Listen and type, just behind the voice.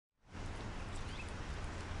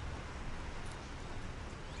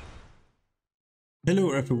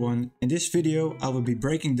Hello everyone, in this video I will be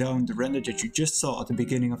breaking down the render that you just saw at the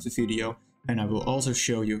beginning of the video, and I will also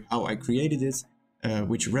show you how I created it,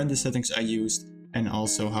 which render settings I used, and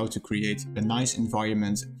also how to create a nice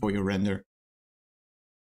environment for your render.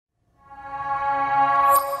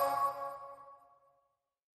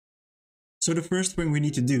 So the first thing we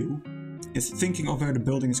need to do is thinking of where the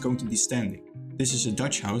building is going to be standing. This is a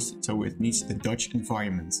Dutch house, so it needs a Dutch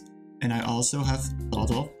environment. And I also have thought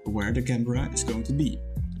of where the camera is going to be.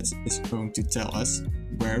 It's going to tell us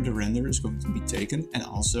where the render is going to be taken and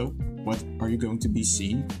also what are you going to be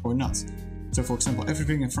seen or not. So for example,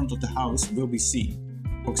 everything in front of the house will be seen.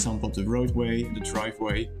 For example, the roadway, the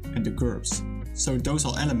driveway and the curbs. So those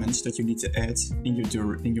are elements that you need to add in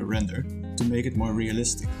your render to make it more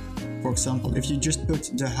realistic. For example, if you just put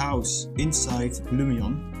the house inside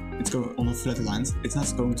Lumion, it's going on a flat land, it's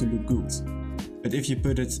not going to look good. But if you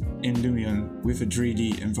put it in Lumion with a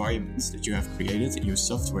 3D environment that you have created in your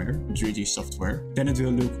software, 3D software, then it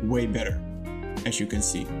will look way better, as you can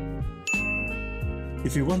see.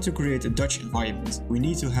 If you want to create a Dutch environment, we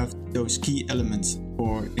need to have those key elements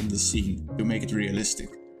in the scene to make it realistic.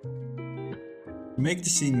 To make the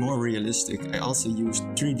scene more realistic, I also used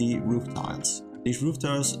 3D roof tiles. These roof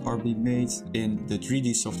tiles are being made in the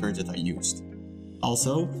 3D software that I used.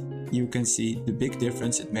 Also, you can see the big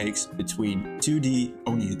difference it makes between 2D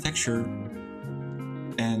only the texture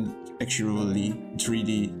and actually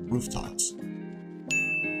 3D roof tiles.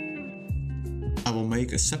 I will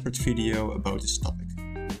make a separate video about this topic.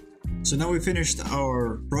 So now we finished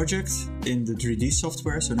our project in the 3D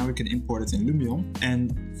software, so now we can import it in Lumion.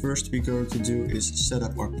 And first we're going to do is set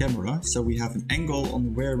up our camera, so we have an angle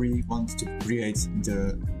on where we want to create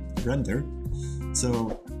the render.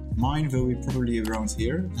 So mine will be probably around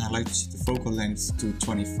here, and I like to set the focal length to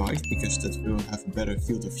 25 because that will have a better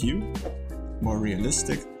field of view, more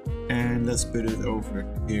realistic. And let's put it over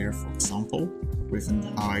here, for example, with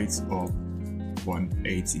a height of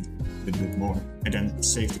 180, a little bit more, and then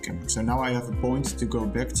save the camera. So now I have a point to go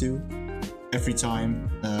back to every time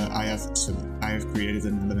I have created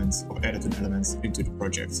an element or added an element into the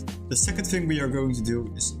project. The second thing we are going to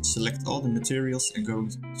do is select all the materials and go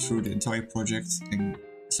through the entire project and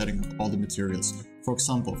setting up all the materials. For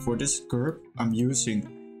example, for this curb, I'm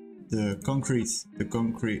using the concrete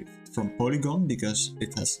from Polygon because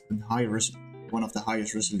it has one of the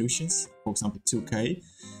highest resolutions, for example 2K,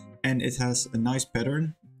 and it has a nice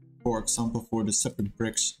pattern, for example for the separate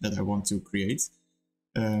bricks that I want to create.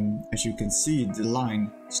 As you can see, the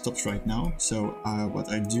line stops right now, so what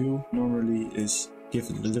I do normally is give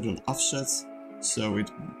it a little offset so it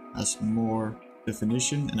has more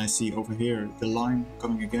definition, and I see over here the line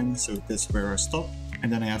coming again, so that's where I stop.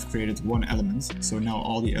 And then I have created one element, so now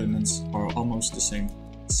all the elements are almost the same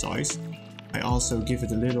size. I also give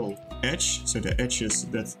it a little edge, so the edges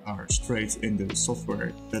that are straight in the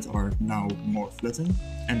software that are now more flattened,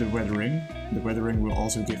 and the weathering will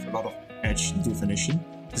also give a lot of edge definition.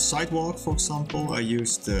 The sidewalk, for example, I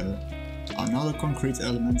used another concrete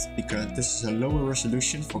element because this is a lower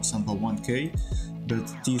resolution, for example 1K, but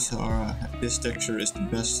this texture is the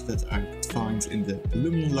best that I could find in the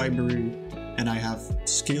Lumion library, and I have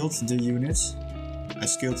scaled the units. I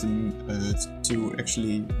scaled them to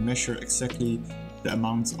actually measure exactly the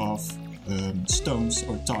amount of stones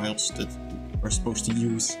or tiles that we're supposed to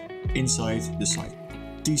use inside the site.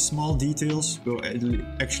 These small details will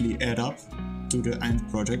actually add up to the end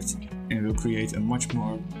project and will create a much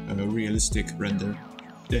more realistic render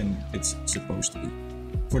than it's supposed to be.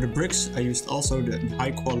 For the bricks, I used also the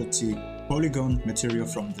high quality polygon material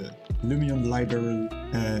from the Lumion library.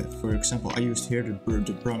 For example, I used here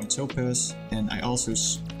the brown topaz, and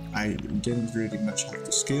I didn't really much have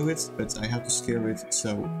to scale it, but I have to scale it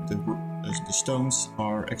so the stones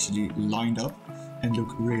are actually lined up and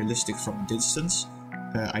look realistic from a distance.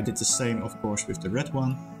 I did the same, of course, with the red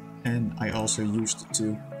one, and I also used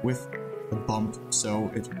it with a bump, so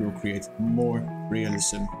it will create more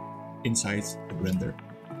realism inside the render.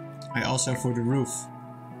 I also, for the roof,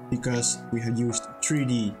 because we had used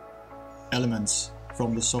 3D elements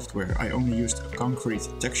from the software, I only used a concrete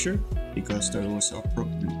texture because those are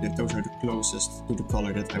the closest to the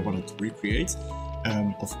color that I wanted to recreate.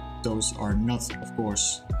 Those are not, of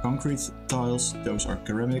course, concrete tiles, those are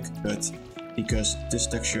ceramic, but because this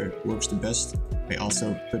texture works the best, I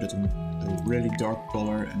also put it in a really dark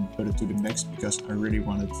color and put it to the max because I really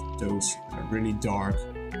wanted those really dark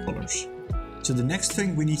colors. So the next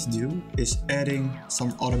thing we need to do is adding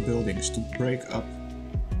some other buildings to break up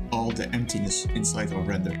all the emptiness inside our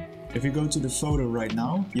render. If you go to the photo right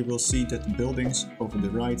now, you will see that the buildings over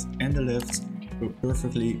the right and the left will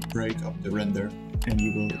perfectly break up the render, and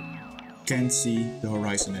you will can't see the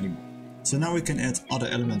horizon anymore. So now we can add other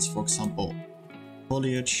elements, for example,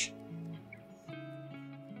 foliage.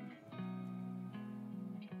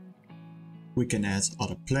 We can add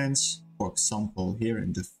other plants, for example, here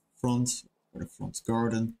in the front, or the front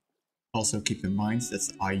garden. Also keep in mind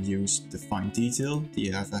that I use the fine detail.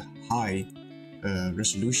 You have a high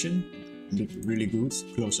resolution, look really good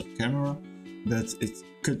close-up camera, but it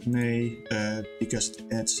could because it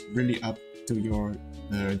adds really up to your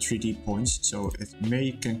 3D points, so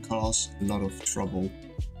it can cause a lot of trouble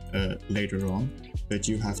later on, but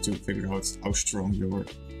you have to figure out how strong your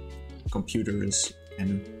computer is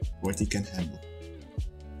and what it can handle.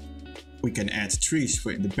 We can add trees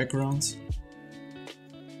for in the background.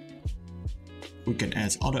 We can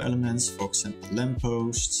add other elements, for example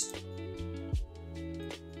lampposts.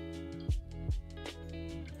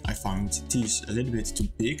 I found these a little bit too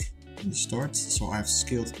big in the start, so I've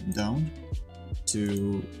scaled them down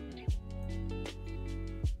to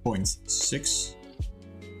 0.6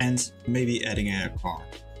 and maybe adding a car.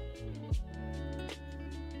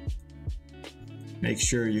 Make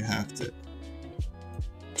sure you have the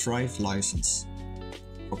drive license,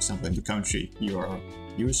 for example in the country you are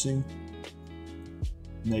using.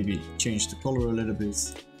 Maybe change the color a little bit,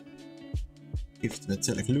 give it a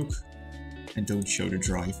metallic look, and don't show the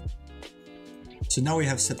drive. So now we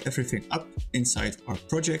have set everything up inside our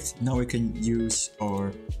project. Now we can use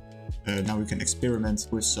now we can experiment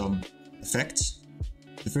with some effects.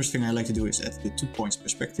 The first thing I like to do is add the 2 points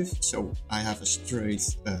perspective. So I have a straight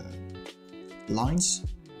lines,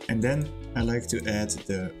 and then I like to add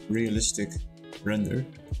the realistic render.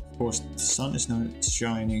 Of course, the sun is now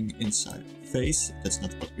shining inside the face. That's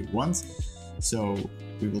not what we want, so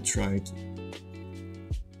we will try to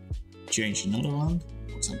change another one,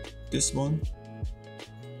 for example this one,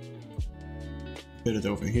 put it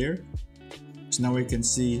over here. So now we can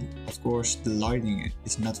see, of course, the lighting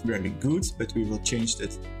is not very good, but we will change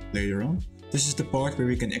that later on. This is the part where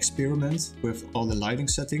we can experiment with all the lighting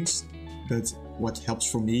settings, but what helps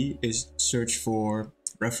for me is search for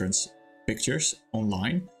reference pictures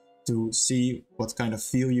online to see what kind of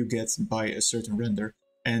feel you get by a certain render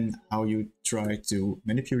and how you try to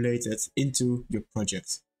manipulate it into your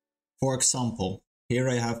project. For example, here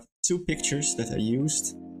I have 2 pictures that I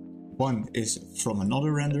used. One is from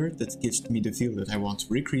another render that gives me the feel that I want to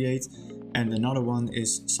recreate, and another one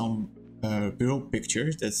is some real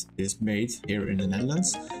picture that is made here in the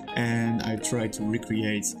Netherlands, and I try to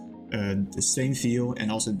recreate the same feel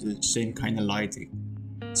and also the same kind of lighting.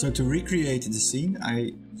 So to recreate the scene,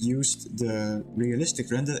 I used the realistic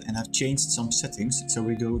render and I've changed some settings. So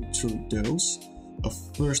we go through those.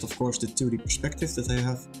 First, of course, the 2D perspective that I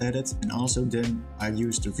have added, and also then I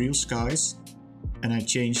used the real skies, and I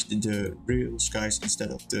changed the real skies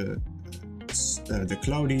instead of the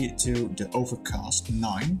cloudy to the overcast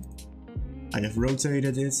 9. I have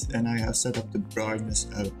rotated it and I have set up the brightness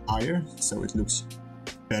higher, so it looks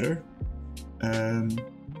better.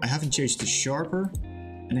 I haven't changed the sharper,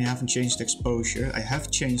 and I haven't changed the exposure. I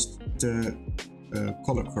have changed the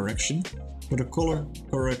color correction. For the color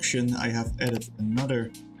correction, I have added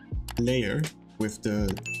another layer with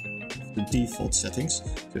the default settings.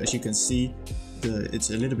 So as you can see, it's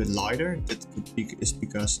a little bit lighter. That is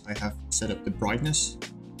because I have set up the brightness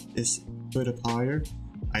is put up higher.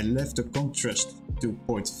 I left the contrast to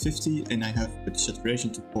 0.50 and I have put the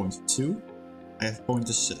saturation to 0.2. I have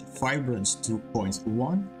pointed the vibrance to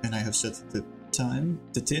 0.1 and I have set the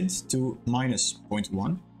tint to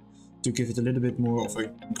 -0.1 to give it a little bit more of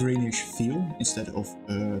a greenish feel instead of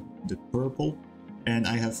the purple, and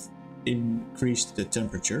I have increased the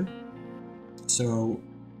temperature so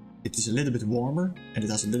it is a little bit warmer and it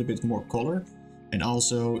has a little bit more color, and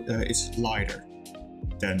also it's lighter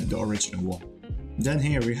than the original one. Then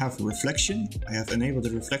here we have reflection. I have enabled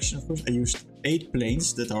the reflection, of course. I used 8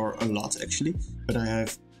 planes, that are a lot actually, but I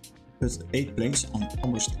have put 8 planes on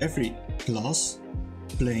almost every glass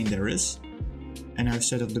plane there is. And I've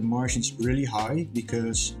set up the margins really high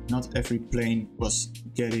because not every plane was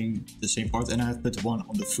getting the same part, and I have put one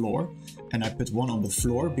on the floor. And I put one on the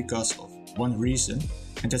floor because of one reason,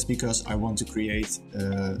 and that's because I want to create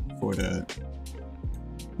for the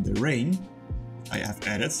rain I have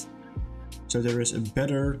added. So there is a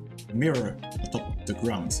better mirror on top of the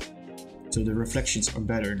ground. So the reflections are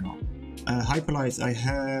better now. Hyperlight, I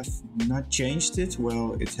have not changed it.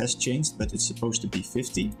 Well, it has changed, but it's supposed to be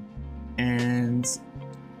 50. And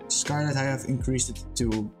skylight, I have increased it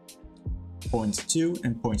to 0.2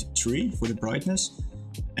 and 0.3 for the brightness.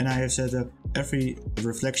 And I have set up every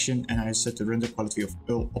reflection, and I set the render quality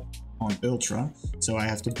on ultra. So I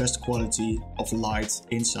have the best quality of light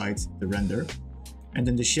inside the render. And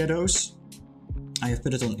then the shadows, I have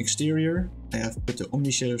put it on exterior. I have put the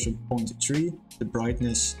omni shadows on 0.3, the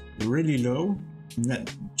brightness really low,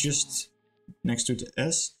 just next to the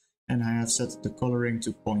S, and I have set the coloring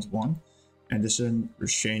to 0.1, and the sun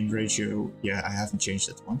shine ratio, yeah, I haven't changed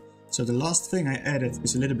that one. So the last thing I added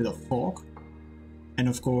is a little bit of fog, and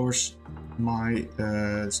of course my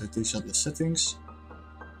so these are the settings,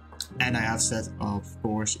 and I have set of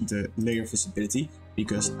course the layer visibility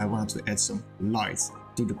because I wanted to add some light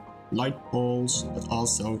to the light poles but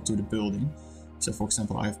also to the building. So for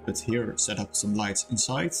example, I've put here, set up some lights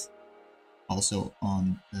inside, also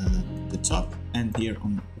on the top and here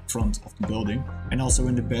on the front of the building, and also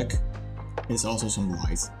in the back is also some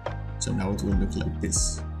light. So now it will look like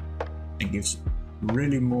this and gives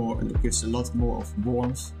really more, it gives a lot more of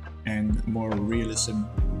warmth and more realism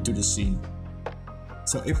to the scene.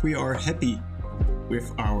 So if we are happy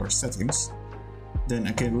with our settings, then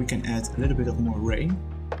again we can add a little bit of more rain.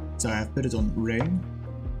 So I have put it on rain,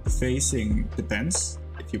 facing depends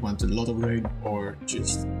if you want a lot of rain or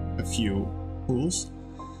just a few pools.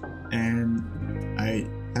 And I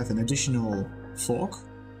have an additional fog,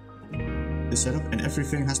 the setup, and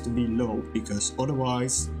everything has to be low because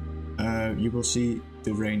otherwise you will see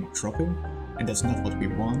the rain dropping, and that's not what we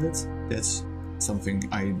wanted. That's something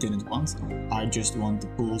I didn't want. I just want the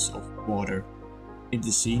pools of water in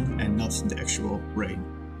the scene and not the actual rain.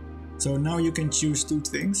 So now you can choose two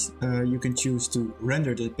things. You can choose to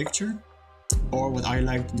render the picture, or what I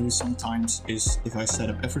like to do sometimes is if I set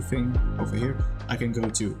up everything over here, I can go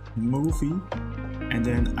to movie, and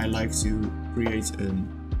then I like to create a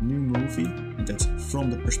new movie, and that's from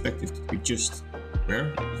the perspective that we just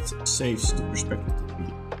were. It saves the perspective that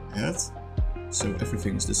we had, so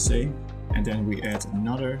everything is the same, and then we add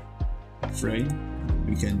another frame.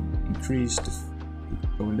 We can increase the,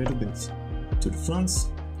 go a little bit to the front,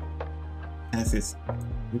 have it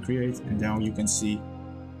recreate, and now you can see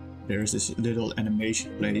there is this little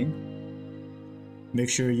animation playing. Make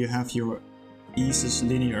sure you have your eases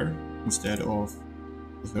linear instead of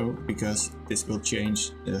so, because this will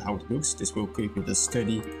change how it looks. This will keep it a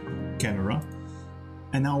steady camera.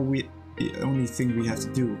 And now the only thing we have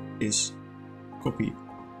to do is copy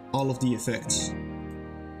all of the effects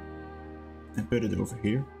and put it over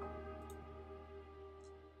here.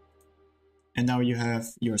 And now you have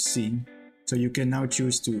your scene. So you can now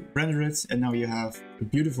choose to render it, and now you have a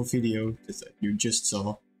beautiful video that you just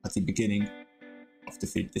saw at the beginning of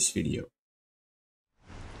this video.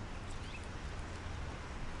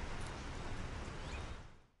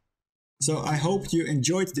 So I hope you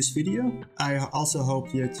enjoyed this video. I also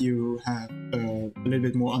hope that you have a little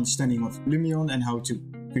bit more understanding of Lumion and how to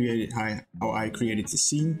create it, how I created the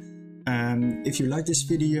scene. If you like this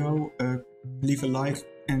video, leave a like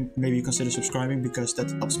and maybe consider subscribing because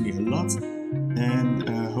that helps me a lot. And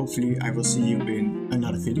hopefully I will see you in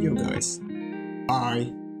another video, guys.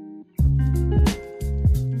 Bye!